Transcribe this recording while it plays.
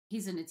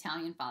he's an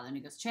Italian father, and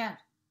he goes, Chad,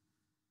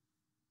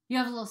 you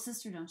have a little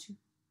sister, don't you?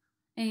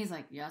 And he's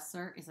like, yes,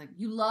 sir. He's like,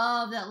 you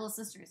love that little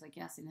sister. He's like,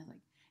 yes. And he's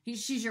like,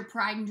 she's your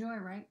pride and joy,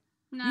 right?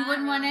 No, you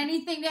wouldn't want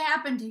anything to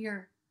happen to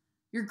your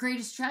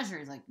greatest treasure.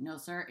 He's like, no,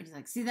 sir. And he's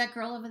like, see that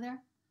girl over there?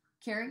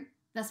 Carrie?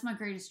 That's my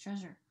greatest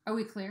treasure. Are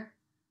we clear?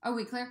 Are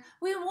we clear?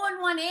 We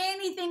wouldn't want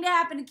anything to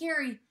happen to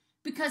Carrie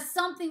because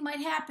something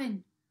might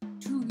happen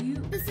to you.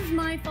 This is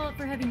my fault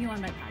for having you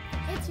on my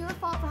podcast. It's your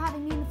fault for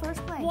having me in the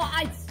first place. Well,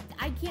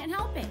 I can't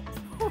help it.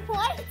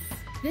 What?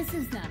 This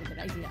is not a good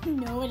idea.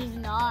 No, it is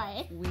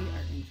not. We are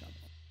in trouble.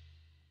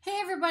 Hey,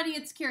 everybody,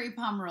 it's Carrie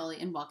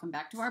Pomeroli, and welcome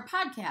back to our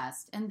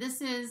podcast. And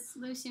this is...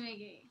 Lucy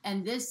McGee.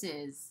 And this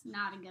is...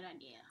 Not a good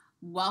idea.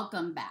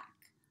 Welcome back.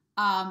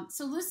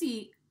 So,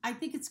 Lucy, I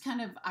think it's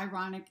kind of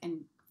ironic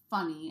and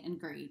funny and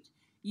great.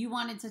 You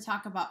wanted to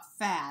talk about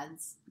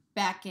fads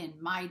back in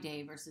my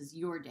day versus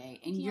your day,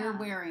 and you're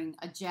wearing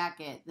a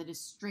jacket that is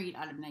straight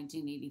out of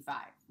 1985.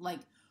 Like,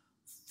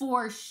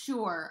 for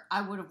sure,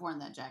 I would have worn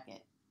that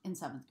jacket in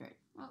 7th grade.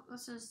 Well,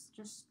 this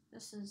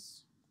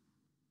is...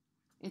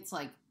 It's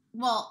like,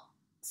 well,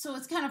 so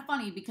it's kind of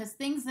funny because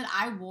things that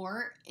I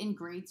wore in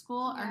grade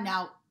school are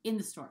now in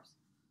the stores.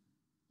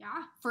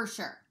 Yeah. For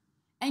sure.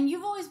 And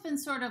you've always been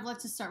sort of,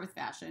 let's just start with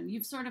fashion.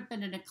 You've sort of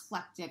been an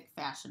eclectic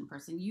fashion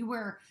person. You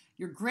wear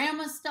your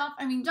grandma's stuff.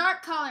 I mean,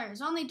 dark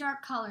colors. Only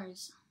dark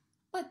colors.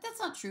 But that's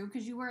not true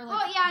because you wear like...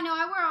 Oh, yeah, no,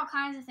 I wear all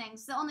kinds of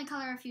things. The only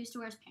color I refuse to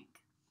wear is pink.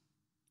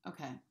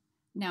 Okay.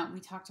 Now, we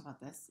talked about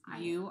this.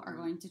 You are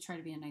going to try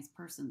to be a nice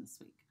person this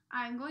week.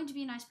 I'm going to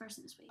be a nice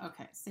person this week.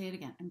 Okay, say it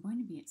again.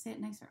 Say it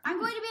nicer. I'm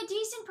going to be a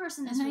decent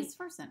person this week. A nice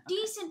person. Okay.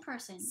 Decent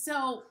person.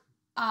 So,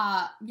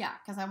 yeah,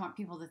 because I want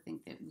people to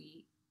think that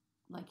we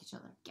like each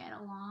other. Get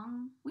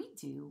along. We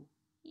do.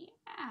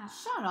 Yeah.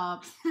 Shut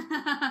up.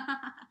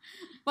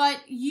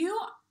 But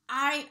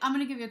I'm going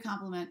to give you a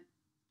compliment.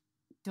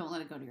 Don't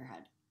let it go to your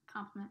head.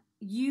 Compliment.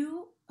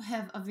 You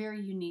have a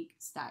very unique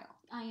style.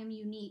 I am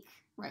unique.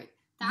 Right.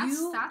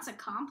 That's a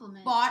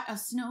compliment. Bought a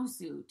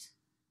snowsuit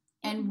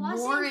and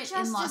wore it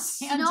in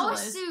Los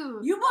Angeles.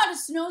 Snowsuit. You bought a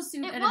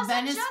snowsuit at a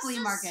Venice flea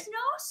market.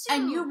 Snowsuit.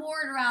 And you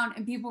wore it around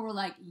and people were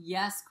like,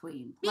 yes,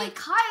 queen.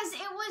 Because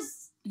it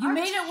was you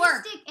made it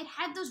work. It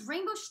had those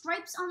rainbow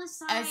stripes on the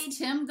side. As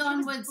Tim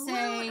Gunn would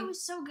say. It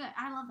was so good.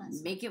 I love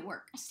this. Make it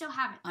work. I still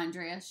have it.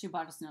 Andrea, she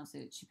bought a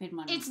snowsuit. She paid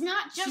money. It's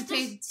not just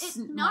it's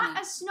not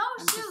a snowsuit.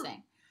 I'm just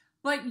saying.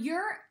 But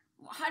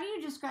how do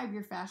you describe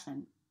your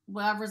fashion?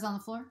 Whatever's on the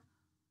floor?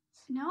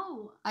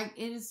 No. It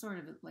is sort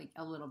of like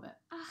a little bit.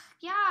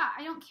 Yeah,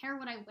 I don't care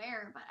what I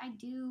wear, but I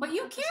do. But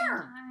you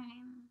care.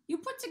 You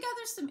put together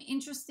some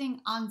interesting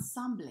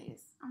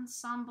ensembles.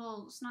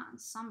 Ensembles, not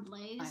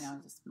ensembles. I know,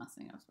 I'm just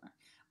messing up.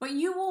 But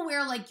you will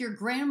wear like your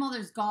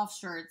grandmother's golf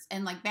shirts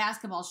and like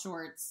basketball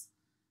shorts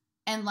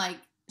and like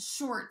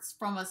shorts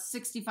from a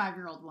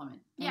 65-year-old woman.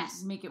 And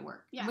yes. Make it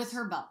work. Yes. With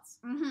her belts.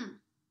 Mm-hmm.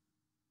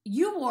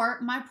 You wore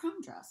my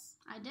prom dress.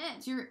 I did.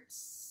 It's your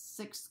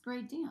 6th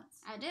grade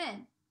dance. I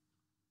did.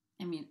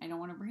 I mean, I don't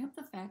want to bring up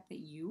the fact that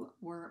you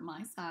were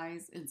my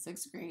size in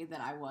 6th grade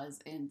that I was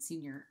in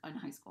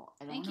high school.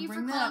 Thank you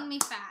for calling me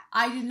fat.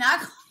 I did not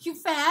call you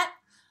fat.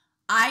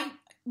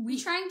 You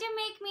trying to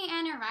make me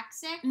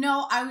anorexic?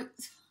 No,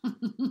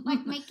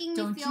 like making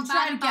me feel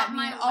bad about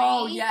my weight?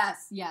 Oh,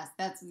 yes,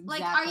 that's exactly.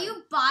 Like, are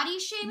you body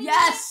shaming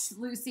Yes,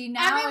 me? Lucy,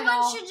 now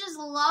everyone should just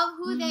love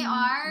who they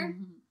are.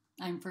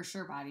 Mm-hmm. I'm for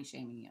sure body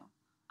shaming you.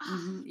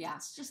 Yeah.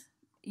 It's just...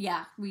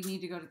 Yeah, we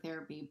need to go to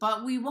therapy.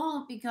 But we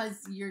won't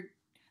because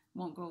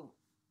won't go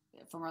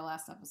from our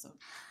last episode.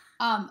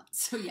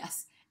 So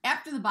yes,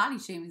 after the body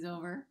shaming's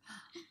over,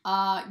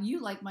 you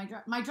like my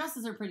dress. My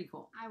dresses are pretty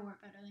cool. I work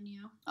better than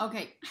you.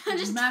 Okay.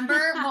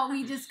 Remember what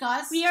we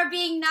discussed? We are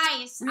being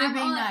nice.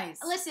 Nice.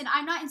 Listen,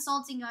 I'm not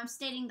insulting you. I'm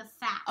stating the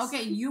facts.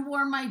 Okay, you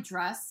wore my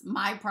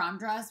prom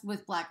dress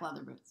with black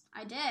leather boots.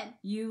 I did.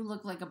 You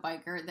look like a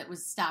biker that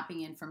was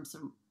stopping in from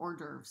some hors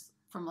d'oeuvres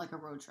from like a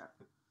road trip.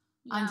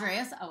 Yeah.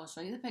 Andreas, I will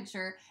show you the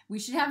picture. We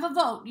should have a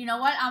vote. You know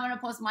what? I'm going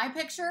to post my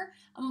picture.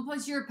 I'm going to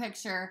post your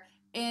picture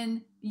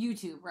in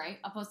YouTube, right?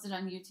 I'll post it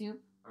on YouTube.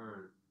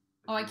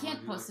 I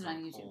can't post it on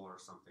YouTube.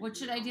 What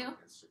should I do?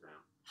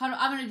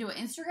 I'm going to do an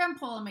Instagram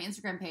poll on my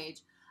Instagram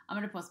page. I'm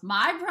going to post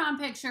my prom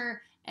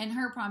picture and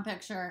her prom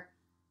picture,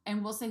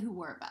 and we'll say who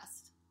wore it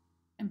best.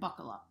 And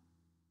buckle up.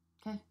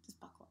 Okay? Just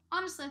buckle up.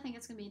 Honestly, I think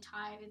it's going to be a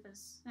tie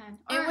because...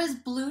 It was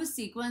blue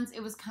sequins.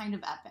 It was kind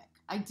of epic.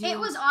 It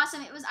was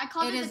awesome. I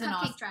called it the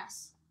cupcake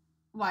dress.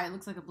 Why? It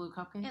looks like a blue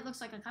cupcake? It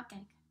looks like a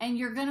cupcake. And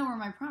you're going to wear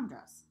my prom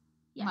dress.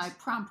 Yes. My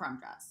prom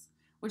dress.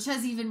 Which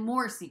has even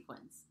more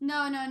sequins.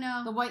 No.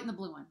 The white and the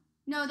blue one.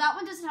 No, that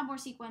one doesn't have more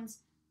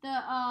sequins. The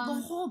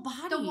whole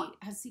body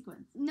has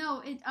sequins.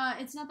 No,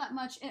 it's not that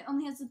much. It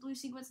only has the blue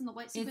sequins and the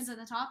white sequins at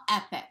the top.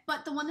 Epic.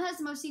 But the one that has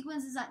the most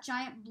sequins is that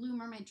giant blue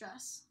mermaid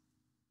dress.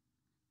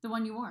 The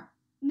one you wore.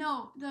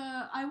 No,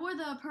 I wore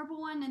the purple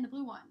one and the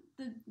blue one.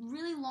 The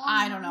really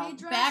long mermaid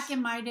dress. Back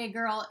in my day,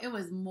 girl, it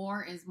was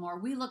more is more.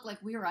 We looked like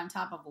we were on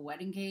top of a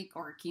wedding cake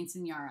or a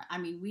quinceañera. I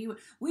mean,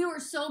 we were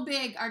so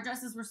big. Our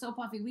dresses were so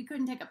puffy. We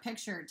couldn't take a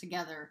picture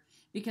together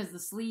because the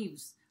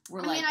sleeves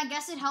were I like, mean, I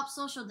guess it helps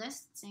social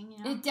distancing,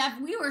 you know?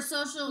 we were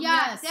social,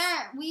 Yeah,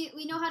 yes.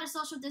 we know how to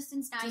social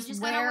distance now. Just you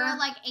just gotta wear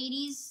like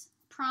 80s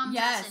prom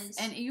dresses.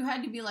 and you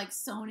had to be like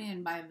sewn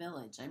in by a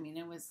village. I mean,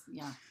 it was,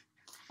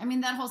 I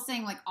mean, that whole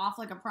saying like off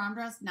like a prom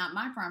dress, not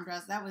my prom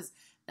dress. That was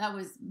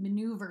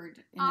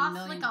maneuvered in off a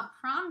million. like a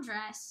prom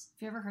dress.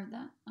 Have you ever heard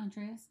that,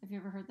 Andreas? Have you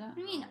ever heard that? What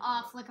do you mean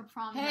off like a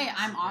prom dress? Hey,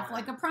 I'm off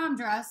like a prom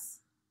dress.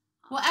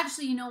 Well,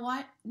 actually, you know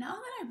what? Now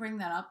that I bring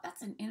that up,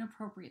 that's an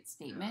inappropriate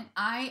statement.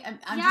 Yeah,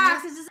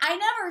 Andreas, because I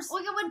never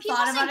when people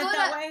thought say about go it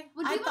that to, way.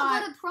 when I people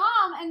thought, go to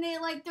prom and they're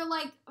like,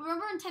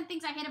 remember in 10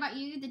 Things I Hate About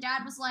You, the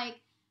dad was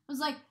like,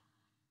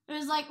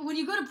 when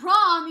you go to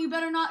prom, you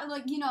better not,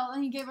 like, you know,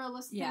 and he gave her a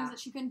list of things that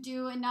she couldn't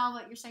do, and now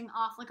that you're saying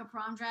off like a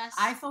prom dress.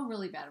 I feel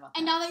really bad about that.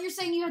 And now that you're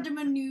saying you had to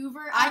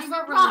maneuver I out of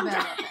felt your prom really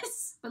bad about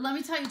dress. But let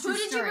me tell you a true Who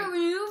did story. you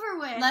maneuver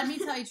with? Let me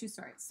tell you a true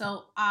story.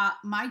 So,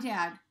 my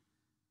dad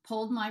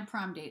pulled my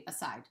prom date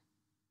aside.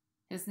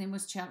 His name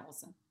was Chad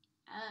Olson.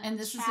 And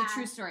this is a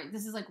true story.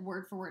 This is like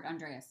word for word,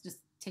 Andreas. Just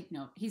take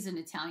note. He's an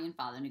Italian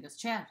father. And he goes,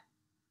 Chad,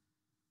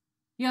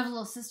 you have a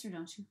little sister,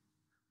 don't you?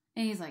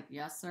 And he's like,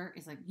 yes, sir.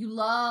 He's like, you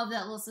love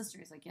that little sister.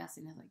 He's like, yes.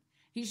 And he's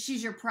like,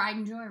 she's your pride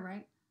and joy,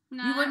 right?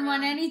 No, you wouldn't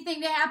want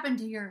anything to happen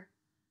to your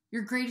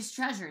greatest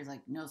treasure. He's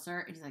like, no, sir.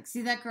 And he's like,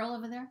 see that girl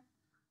over there?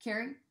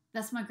 Carrie?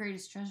 That's my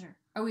greatest treasure.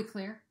 Are we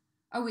clear?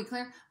 Are we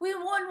clear? We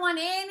wouldn't want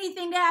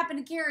anything to happen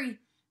to Carrie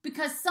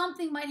because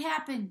something might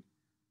happen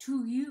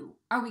to you.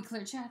 Are we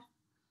clear, Chad?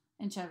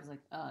 And Chad was like,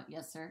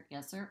 yes, sir.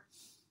 Yes, sir.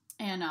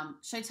 And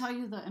should I tell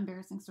you the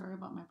embarrassing story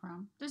about my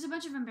prom? There's a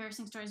bunch of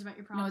embarrassing stories about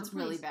your prom. No, it's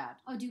really bad.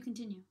 Oh, do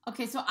continue.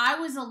 Okay, so I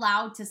was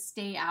allowed to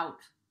stay out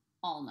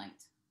all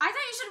night. I thought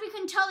you said we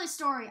couldn't tell this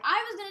story.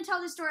 I was going to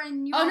tell this story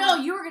and you Oh, were no,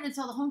 like, you were going to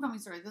tell the homecoming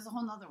story. There's a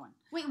whole nother one.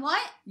 Wait,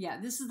 what?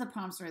 Yeah, this is the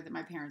prom story that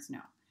my parents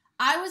know.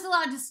 I was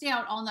allowed to stay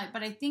out all night,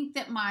 but I think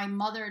that my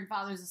mother and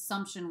father's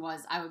assumption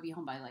was I would be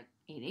home by like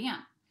 8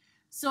 a.m.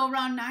 So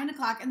around 9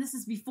 o'clock, and this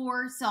is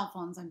before cell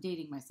phones. I'm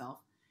dating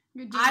myself.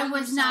 You're dating I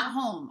was yourself? not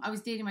home. I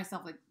was dating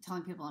myself, like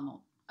telling people I'm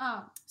home.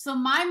 Oh. So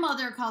my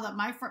mother called up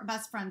my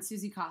best friend,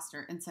 Susie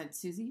Coster, and said,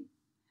 Susie,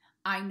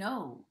 I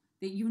know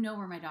that you know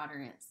where my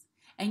daughter is.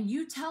 And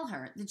you tell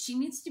her that she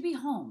needs to be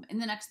home in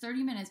the next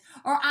 30 minutes,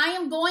 or I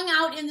am going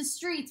out in the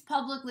streets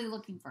publicly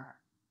looking for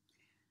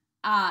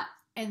her.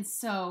 And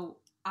so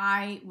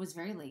I was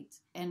very late,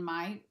 and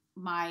my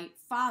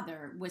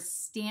father was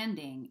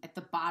standing at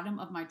the bottom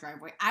of my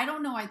driveway. I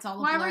don't know. It's all a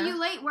blur. Why were you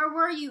late? Where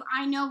were you?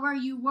 I know where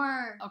you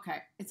were. Okay.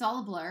 It's all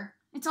a blur.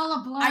 It's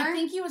all a blur? I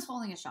think he was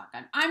holding a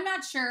shotgun. I'm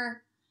not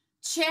sure.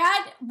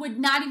 Chad would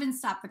not even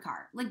stop the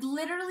car. Like,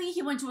 literally,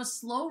 he went to a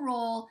slow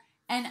roll,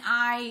 and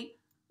I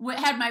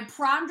had my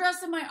prom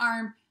dress in my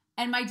arm,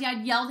 and my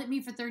dad yelled at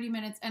me for 30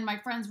 minutes, and my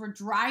friends were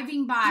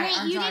driving by.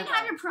 Wait, you didn't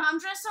have your prom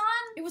dress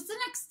on? It was the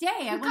next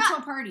day. I went to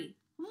a party.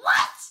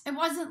 What? It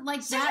wasn't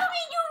like so that. So you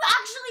mean you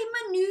actually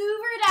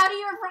maneuvered out of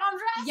your prom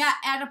dress? Yeah,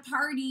 at a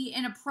party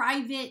in a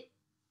private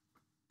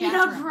bathroom. In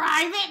a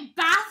private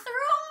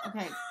bathroom?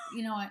 Okay,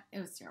 you know what? It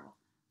was terrible.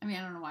 I mean,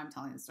 I don't know why I'm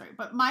telling this story,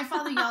 but my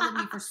father yelled at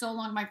me for so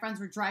long. My friends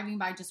were driving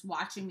by just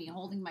watching me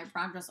holding my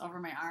prom dress over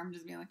my arm,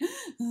 just being like,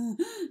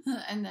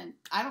 and then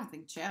I don't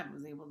think Chad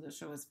was able to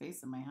show his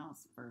face in my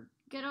house for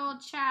good old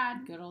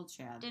Chad. Good old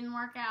Chad. Didn't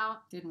work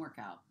out. Didn't work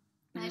out.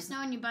 Nice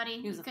knowing you, buddy.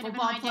 He was a Could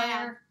football have been my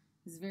player. dad.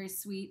 He was a very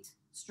sweet,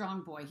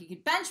 strong boy. He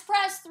could bench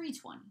press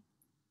 320.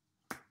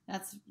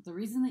 That's the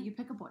reason that you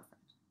pick a boyfriend.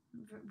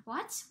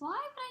 What? Why would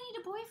I need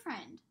a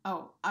boyfriend?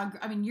 Oh,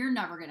 I mean, you're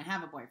never going to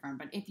have a boyfriend,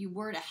 but if you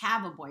were to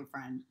have a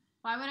boyfriend.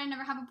 Why would I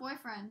never have a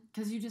boyfriend?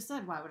 Because you just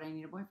said, why would I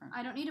need a boyfriend?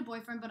 I don't need a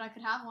boyfriend, but I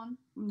could have one.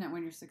 No,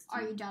 when you're 16.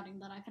 Are you doubting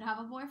that I could have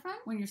a boyfriend?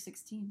 When you're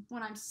 16.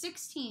 When I'm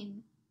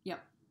 16.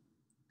 Yep.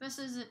 This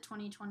is at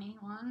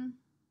 2021.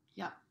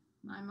 Yep.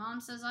 My mom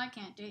says I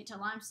can't date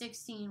till I'm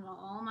 16 while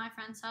all my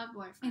friends have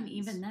boyfriends. And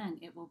even then,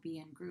 it will be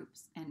in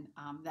groups. And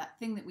that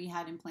thing that we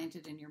had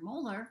implanted in your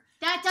molar.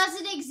 That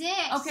doesn't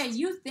exist. Okay,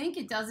 you think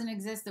it doesn't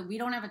exist, that we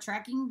don't have a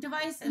tracking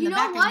device in the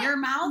back of your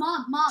mouth?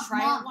 Mom,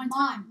 Try it one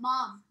time.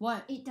 Mom.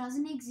 What? It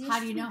doesn't exist. How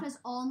do you know? Because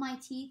all my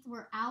teeth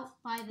were out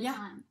by the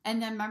time.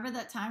 And then remember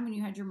that time when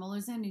you had your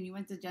molars in and you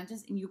went to the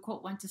dentist and you,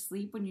 quote, went to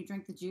sleep when you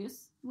drank the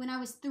juice? When I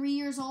was 3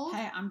 years old?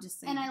 Hey, I'm just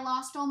saying. And I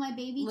lost all my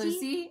baby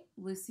teeth?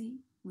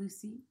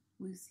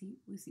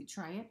 Lucy,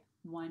 try it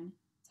one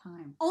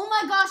time. Oh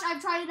my gosh,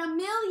 I've tried it a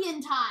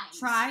million times.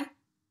 Try.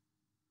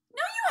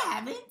 No, you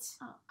haven't.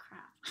 Oh,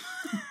 crap.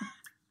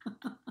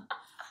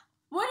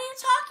 What are you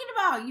talking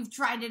about? You've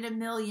tried it a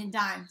million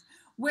times.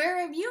 Where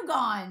have you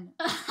gone?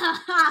 We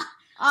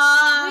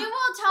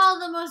will tell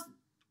the most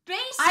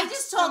basic I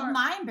just told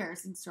my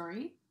embarrassing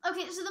story.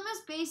 Okay, so the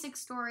most basic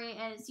story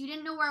is you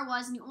didn't know where I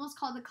was and you almost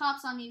called the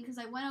cops on me because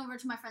I went over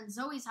to my friend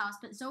Zoe's house,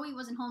 but Zoe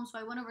wasn't home, so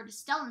I went over to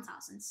Stellan's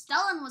house. And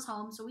Stellan was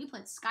home, so we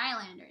played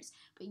Skylanders.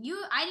 But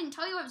I didn't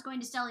tell you I was going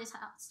to Stellan's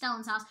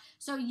house,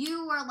 so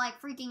you were like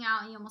freaking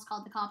out and you almost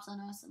called the cops on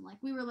us, and like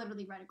we were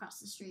literally right across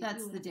the street.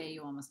 That's the day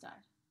you almost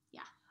died.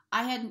 Yeah.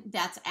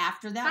 That's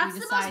after that That's we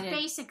decided. The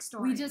most basic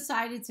story. We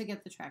decided to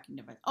get the tracking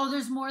device. Oh,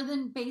 there's more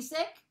than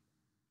basic?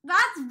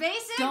 That's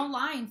basic. Don't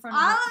lie in front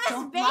All of of it's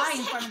don't lie in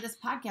basic. front of this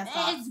podcast.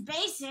 It's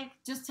basic.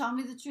 Just tell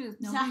me the truth.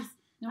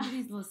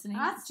 Nobody's listening.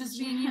 That's It's just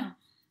true. being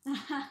you.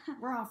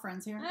 We're all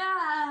friends here.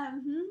 Yeah.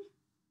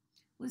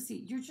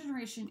 Lucy, your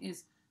generation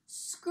is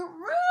screwed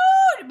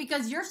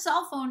because your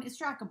cell phone is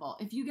trackable.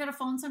 If you get a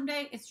phone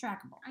someday, it's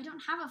trackable. I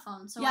don't have a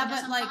phone, so yeah, I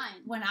guess but I'm like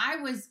fine. when I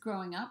was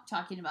growing up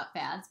talking about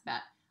fads,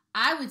 but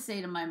I would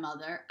say to my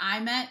mother,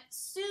 I'm at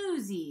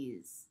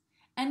Susie's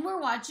and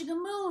we're watching a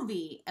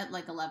movie at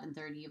like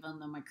 11:30, even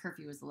though my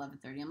curfew was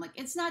 11:30. I'm like,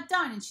 it's not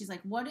done. And she's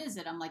like, what is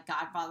it? I'm like,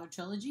 Godfather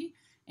Trilogy,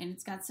 and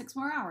it's got 6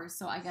 more hours.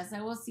 So I guess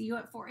I will see you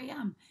at 4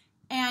 a.m.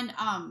 And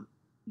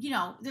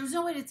there was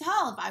no way to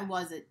tell if I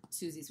was at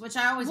Susie's, which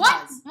I always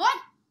was. What?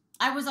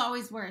 I was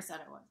always where I said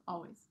I was.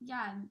 Always.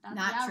 Yeah,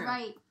 Not yeah, true.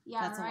 right.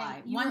 Yeah, That's right. a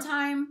lie. You One were-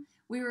 time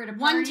we were at a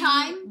One party.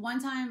 time?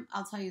 One time,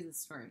 I'll tell you this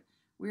story.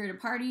 We were at a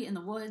party in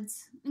the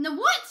woods, in the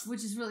woods.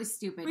 which is really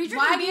stupid. Were you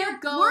Why drinking do beer? you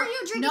go? Were you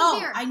drinking no,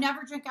 beer? I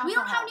never drink alcohol. We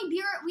don't have any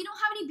beer. We don't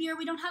have any beer.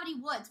 We don't have any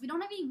woods. We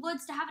don't have any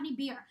woods to have any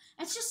beer.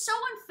 It's just so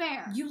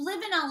unfair. You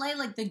live in LA,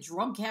 like the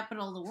drug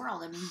capital of the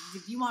world. I mean,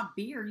 if you want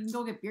beer, you can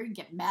go get beer. You can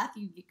get meth.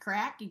 You can get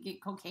crack. You can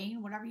get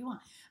cocaine. Whatever you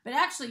want. But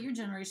actually, your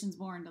generation's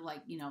more into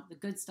like the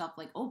good stuff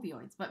like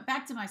opioids. But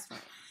back to my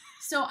story.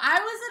 So I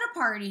was at a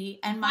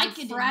party and my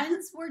Vicodin.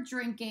 friends were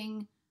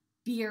drinking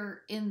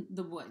beer in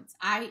the woods.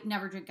 I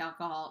never drink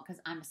alcohol because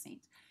I'm a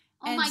saint.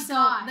 Oh and my so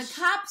gosh. the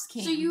cops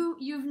came. So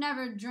you've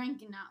never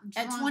drinking now?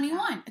 at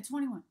 21. At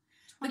 21.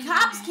 The 21.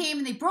 cops came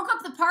and they broke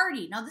up the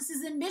party. Now this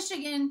is in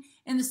Michigan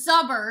in the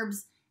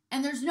suburbs,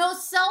 and there's no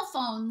cell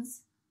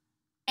phones,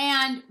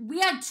 and we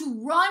had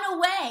to run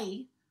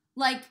away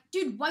like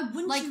Dude, why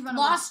wouldn't like you run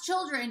lost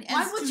children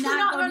Why as would to you not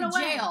not go run to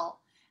away? jail.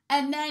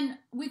 And then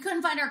we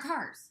couldn't find our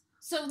cars.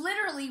 So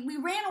literally, we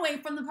ran away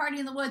from the party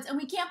in the woods, and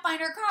we can't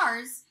find our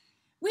cars.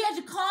 We had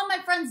to call my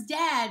friend's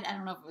dad. I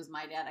don't know if it was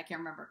my dad. I can't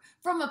remember.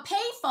 From a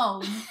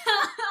payphone, away?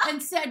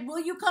 and said, "Will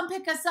you come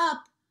pick us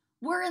up?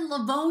 We're in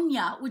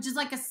Livonia, which is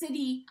like a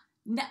city,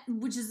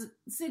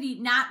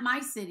 not my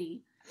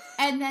city."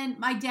 And then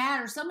my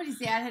dad or somebody's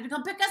dad had to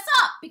come pick us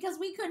up because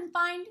we couldn't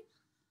find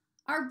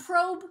our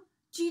Probe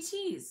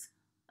GTs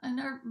and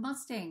our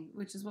Mustang,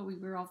 which is what we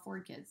were all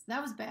Ford kids.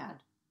 That was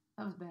bad.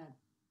 That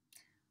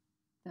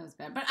was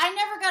bad. But I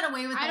never got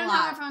away with I a don't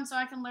lot. have a phone, so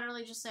I can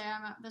literally just say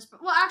I'm at this.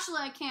 Well, actually,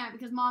 I can't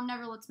because Mom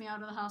never lets me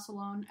out of the house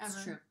alone ever.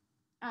 It's true.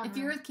 Ever. If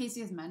you're with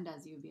Casey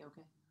Mendez, you'd be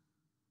okay.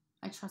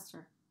 I trust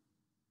her.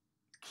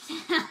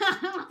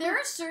 There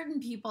are certain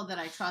people that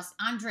I trust.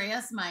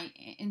 Andreas, my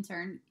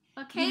intern,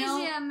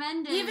 Kezia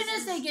Mendez. even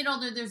as they get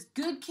older, there's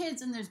good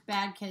kids and there's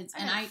bad kids.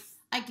 And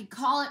I could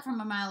call it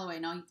from a mile away.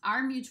 Now,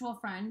 our mutual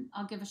friend,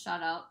 I'll give a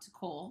shout out to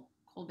Cole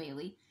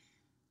Bailey.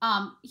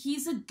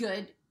 He's a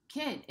good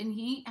kid, and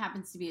he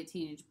happens to be a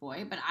teenage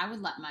boy, but I would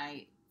let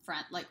my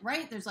friend,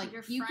 there's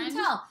Your you friend?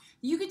 can tell.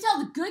 You could tell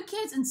the good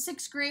kids in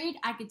 6th grade,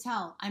 I could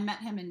tell. I met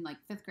him in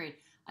 5th grade.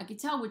 I could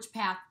tell which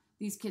path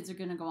these kids are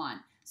going to go on.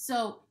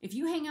 So if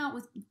you hang out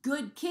with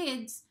good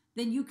kids,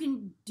 then you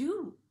can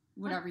do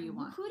whatever you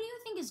want. Who do you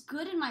think is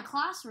good in my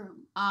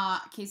classroom?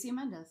 Casey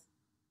Mendez.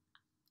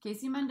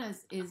 Casey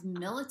Mendez is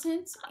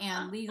militant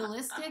and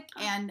legalistic,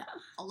 and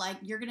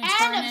you're gonna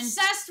turn And in,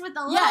 obsessed with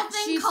a little Yeah,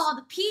 thing she's-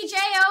 called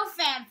PJO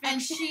fanfiction.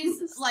 and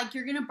she's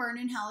you're gonna burn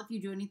in hell if you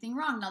do anything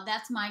wrong. Now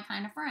that's my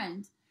kind of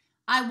friend.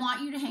 I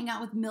want you to hang out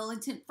with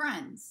militant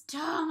friends.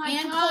 Oh my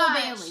And gosh.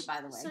 Cole Bailey,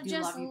 by the way. So I do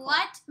just love you, Cole.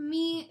 let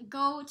me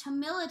go to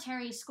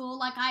military school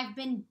like I've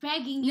been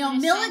begging you No, to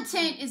militant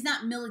send me. is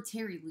not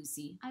military,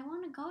 Lucy. I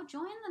want to go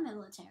join the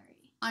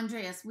military.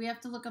 Andreas, we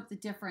have to look up the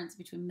difference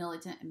between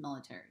militant and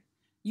military.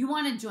 You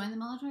want to join the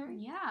military?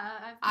 Yeah,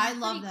 I I've been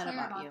love pretty that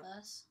clear about you.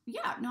 this.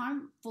 Yeah, no,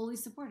 I'm fully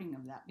supporting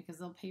of that because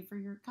they'll pay for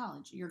your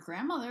college. Your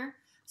grandmother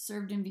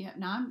served in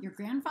Vietnam. Your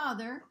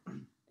grandfather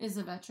is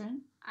a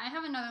veteran. I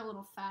have another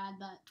little fad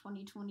that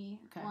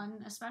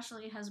 2021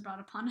 especially has brought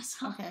upon us.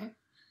 Okay.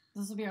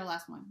 This will be our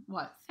last one.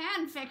 What?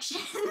 Fan fiction.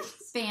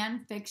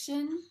 Fan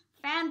fiction?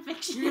 Fan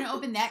fiction. You're going to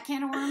open that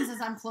can of worms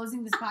as I'm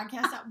closing this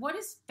podcast out? What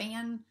is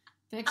fan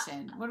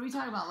fiction? What are we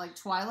talking about? Like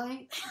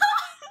Twilight?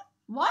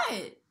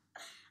 What?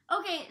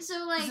 Okay,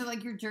 so Is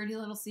it your dirty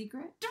little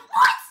secret?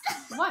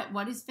 what? What?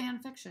 What is fan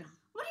fiction?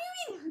 What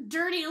do you mean,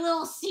 dirty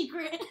little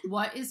secret?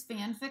 What is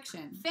fan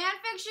fiction? Fan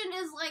fiction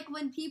is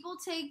when people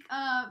take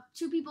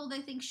two people they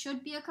think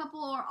should be a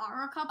couple or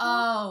are a couple,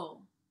 Oh.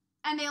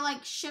 and they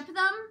ship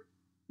them.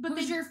 But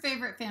Who's your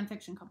favorite fan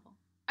fiction couple?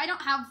 I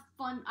don't have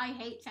fun. I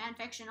hate fan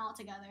fiction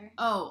altogether.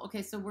 Oh,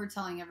 okay, so we're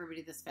telling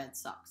everybody this fad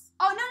sucks.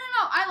 Oh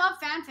no! I love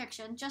fan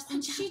fiction.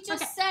 She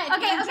just okay. said.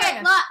 Okay,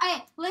 Andreas.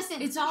 hey,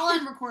 listen. It's all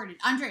unrecorded.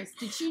 Andres,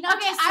 did she not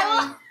Okay, just say...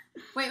 I will.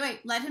 Wait,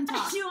 let him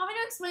talk. Do you want me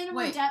to explain in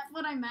more Wait. depth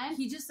what I meant?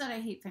 He just said I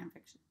hate fan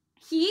fiction.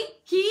 He?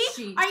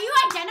 She. Are you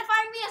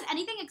identifying me as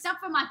anything except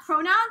for my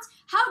pronouns?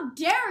 How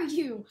dare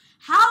you?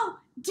 How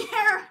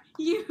dare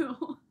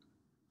you?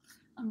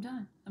 I'm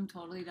done. I'm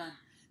totally done.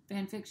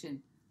 Fan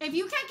fiction. If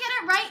you can't get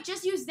it right,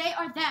 just use they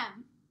or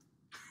them.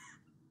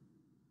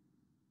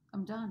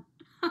 I'm done.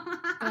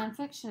 Fan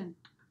fiction.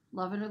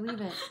 Love it or leave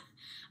it.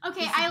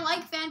 Okay, I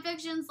like fan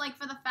fictions, like,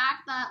 for the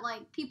fact that,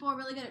 like, people are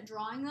really good at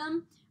drawing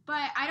them,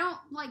 but I don't,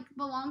 like,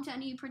 belong to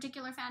any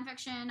particular fan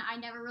fiction. I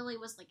never really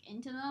was, like,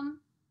 into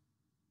them.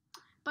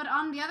 But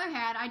on the other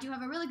hand, I do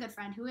have a really good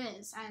friend who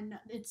is, and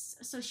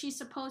so she's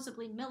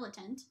supposedly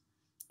militant.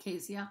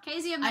 Kezia.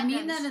 Kezia I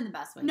mean Mittens. that in the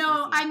best way.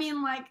 No, Kezia. I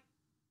mean, like,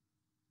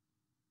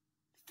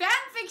 fan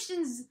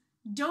fictions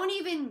don't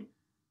even...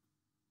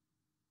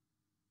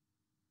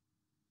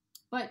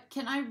 But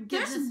can I get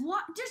There's this?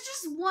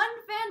 just one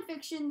fan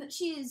fiction that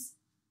she is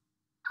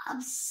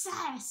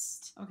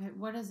obsessed. Okay,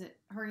 what is it?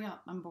 Hurry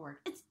up, I'm bored.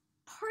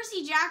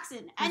 Percy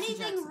Jackson. Percy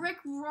Anything Jackson. Rick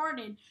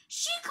Riordan.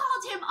 She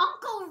called him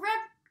Uncle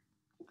Rick.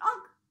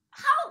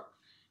 How?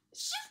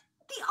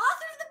 The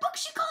author of the book,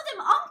 she called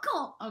him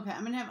Uncle. Okay,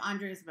 I'm gonna have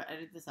Andres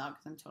edit this out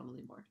because I'm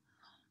totally bored.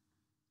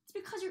 It's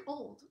because you're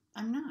old.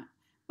 I'm not.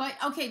 But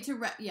okay,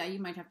 yeah, you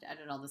might have to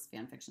edit all this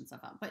fan fiction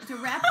stuff out. But to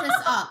wrap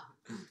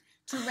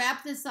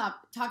this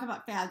up, talk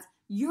about fads.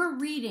 You're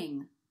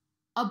reading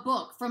a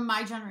book from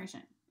my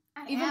generation.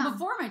 Even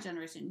before my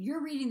generation.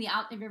 You're reading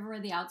have you ever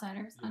read The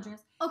Outsiders, Andres?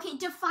 Okay,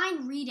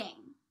 define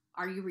reading.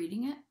 Are you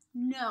reading it?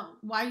 No.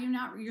 Why are you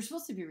not? You're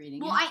supposed to be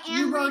reading it. Well, I am.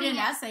 You wrote reading an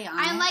it. essay on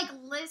it. I like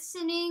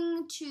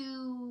listening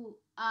to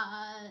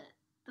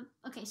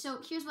okay, so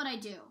here's what I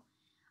do.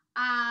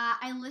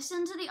 I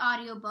listen to the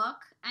audiobook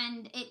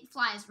and it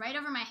flies right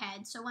over my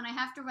head. So when I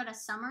have to read a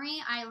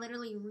summary, I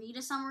literally read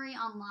a summary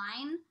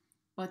online.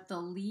 But the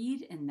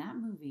lead in that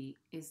movie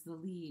is the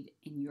lead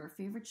in your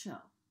favorite show.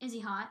 Is he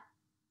hot?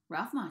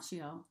 Ralph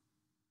Macchio.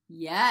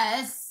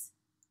 Yes.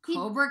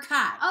 Cobra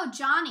Kai. Oh,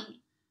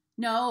 Johnny.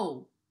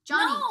 No.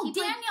 Johnny.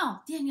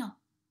 No,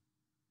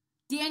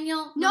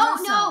 Daniel. No,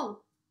 LaRusso. no.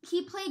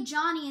 He played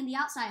Johnny in The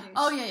Outsiders.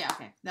 Oh, yeah.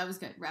 Okay. That was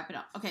good. Wrap it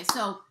up. Okay,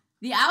 so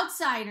The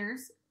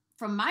Outsiders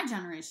from my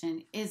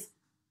generation is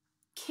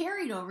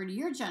carried over to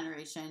your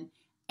generation.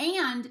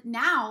 And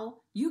now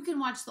you can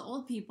watch the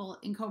old people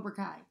in Cobra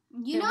Kai.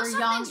 You know were young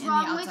something's in The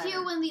wrong with Outsiders.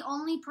 you when the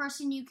only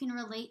person you can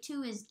relate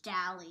to is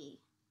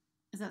Dally.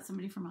 Is that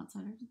somebody from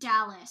Outsiders?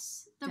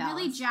 Dallas. The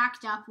really Dallas.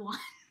 jacked up one.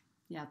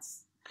 Yeah,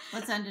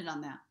 let's end it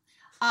on that.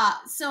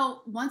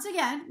 So once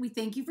again, we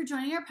thank you for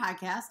joining our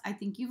podcast. I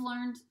think you've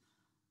learned,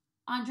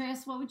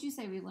 Andreas, what would you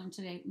say we learned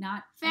today?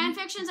 Fan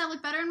fictions that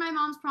look better in my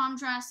mom's prom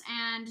dress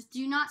and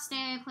do not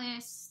stay at a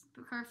place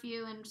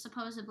curfew, and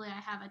supposedly I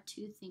have a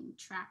toothing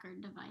tracker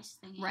device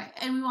thingy. Right.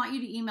 And we want you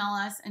to email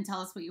us and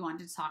tell us what you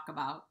wanted to talk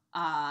about.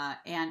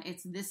 And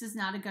it's This Is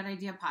Not a Good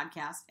Idea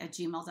podcast at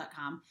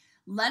gmail.com.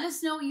 Let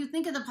us know what you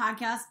think of the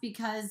podcast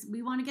because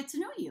we want to get to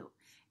know you.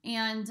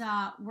 And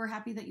we're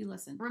happy that you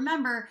listen.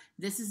 Remember,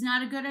 This Is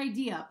Not a Good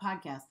Idea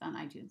podcast on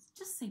iTunes.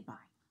 Just say bye.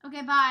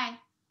 Okay, bye.